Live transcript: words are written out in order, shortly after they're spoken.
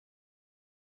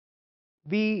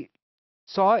We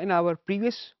saw in our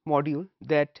previous module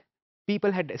that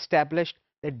people had established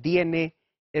that DNA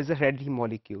is a hereditary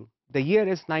molecule. The year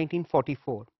is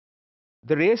 1944.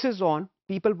 The race is on.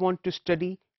 People want to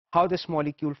study how this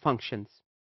molecule functions.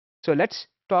 So let's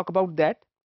talk about that.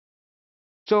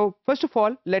 So first of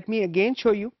all, let me again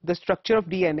show you the structure of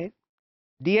DNA.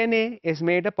 DNA is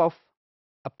made up of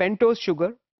a pentose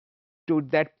sugar. To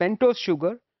that pentose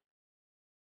sugar,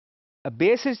 a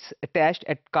base is attached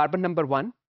at carbon number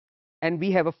 1, and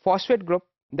we have a phosphate group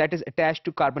that is attached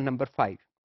to carbon number 5.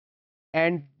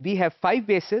 And we have 5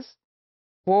 bases.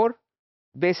 4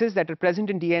 bases that are present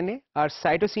in DNA are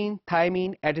cytosine,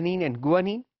 thymine, adenine, and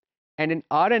guanine. And in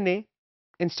RNA,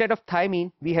 instead of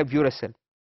thymine, we have uracil.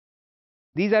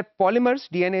 These are polymers.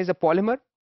 DNA is a polymer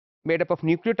made up of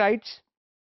nucleotides.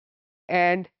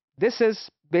 And this is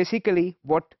basically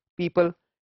what people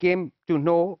came to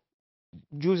know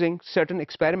using certain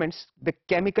experiments, the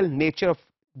chemical nature of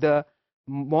the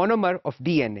monomer of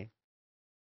DNA.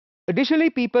 Additionally,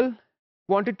 people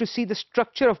wanted to see the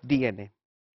structure of DNA.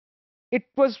 It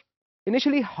was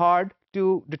initially hard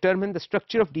to determine the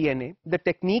structure of DNA. The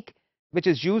technique which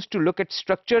is used to look at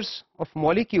structures of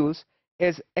molecules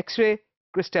is X-ray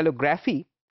crystallography.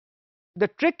 The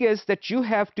trick is that you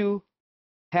have to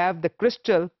have the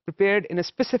crystal prepared in a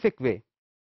specific way.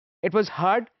 It was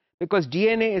hard because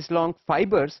DNA is long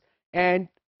fibers and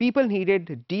people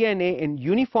needed DNA in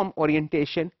uniform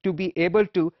orientation to be able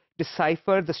to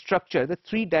decipher the structure, the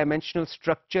three-dimensional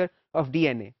structure of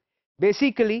DNA.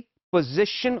 Basically,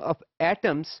 position of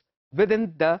atoms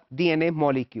within the DNA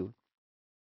molecule.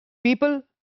 People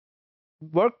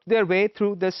worked their way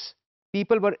through this.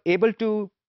 People were able to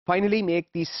finally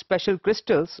make these special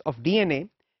crystals of DNA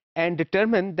and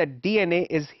determine that DNA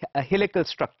is a helical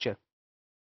structure.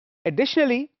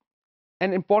 Additionally,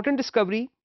 an important discovery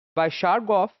by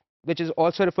Chargaff, which is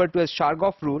also referred to as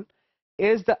Chargaff rule,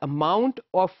 is the amount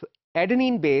of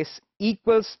adenine base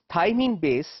equals thymine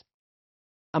base,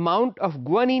 amount of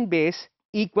guanine base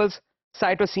equals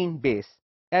cytosine base.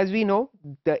 As we know,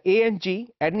 the A and G,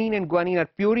 adenine and guanine, are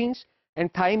purines,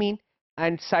 and thymine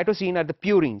and cytosine are the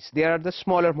purines. They are the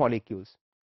smaller molecules.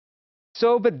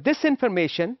 So with this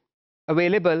information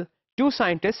available, 2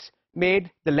 scientists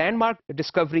made the landmark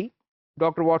discovery,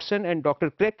 Dr. Watson and Dr.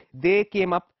 Crick. They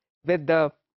came up with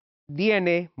the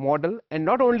DNA model, and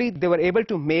not only they were able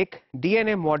to make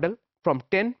DNA model from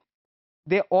tin,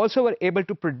 they also were able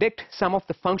to predict some of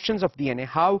the functions of DNA,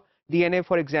 how DNA,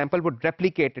 for example, would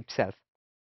replicate itself.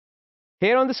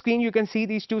 Here on the screen you can see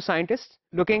these 2 scientists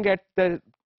looking at the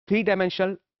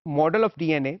 3-dimensional model of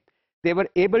DNA. They were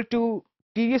able to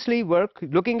seriously work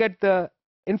looking at the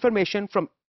information from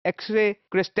X-ray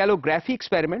crystallography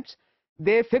experiments.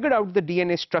 They figured out the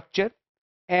DNA structure,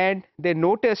 and they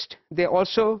noticed, they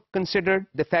also considered,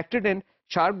 they factored in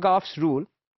Chargaff's rule,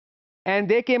 and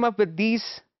they came up with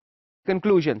these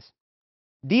conclusions.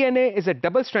 DNA is a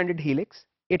double-stranded helix.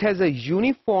 It has a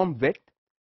uniform width.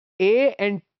 A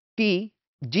and T,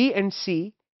 G and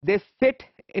C, they fit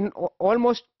in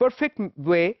almost perfect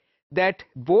way that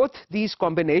both these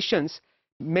combinations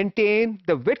maintain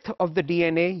the width of the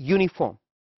DNA uniform.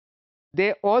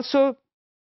 They also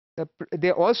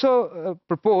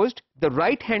proposed the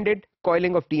right-handed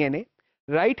coiling of DNA.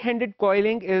 Right-handed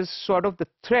coiling is sort of the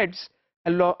threads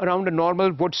around a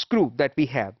normal wood screw that we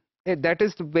have. That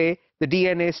is the way the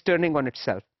DNA is turning on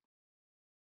itself.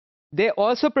 They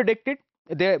also predicted,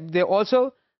 they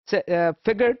also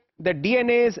figured that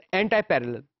DNA is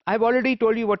anti-parallel. I've already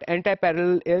told you what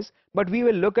anti-parallel is, but we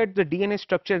will look at the DNA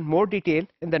structure in more detail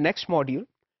in the next module.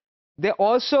 They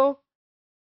also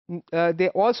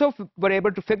were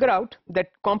able to figure out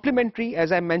that complementary,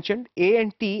 as I mentioned, A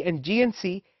and T and G and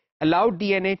C allowed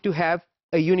DNA to have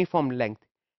a uniform length.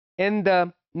 In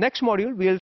the next module,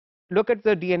 we'll look at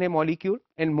the DNA molecule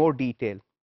in more detail.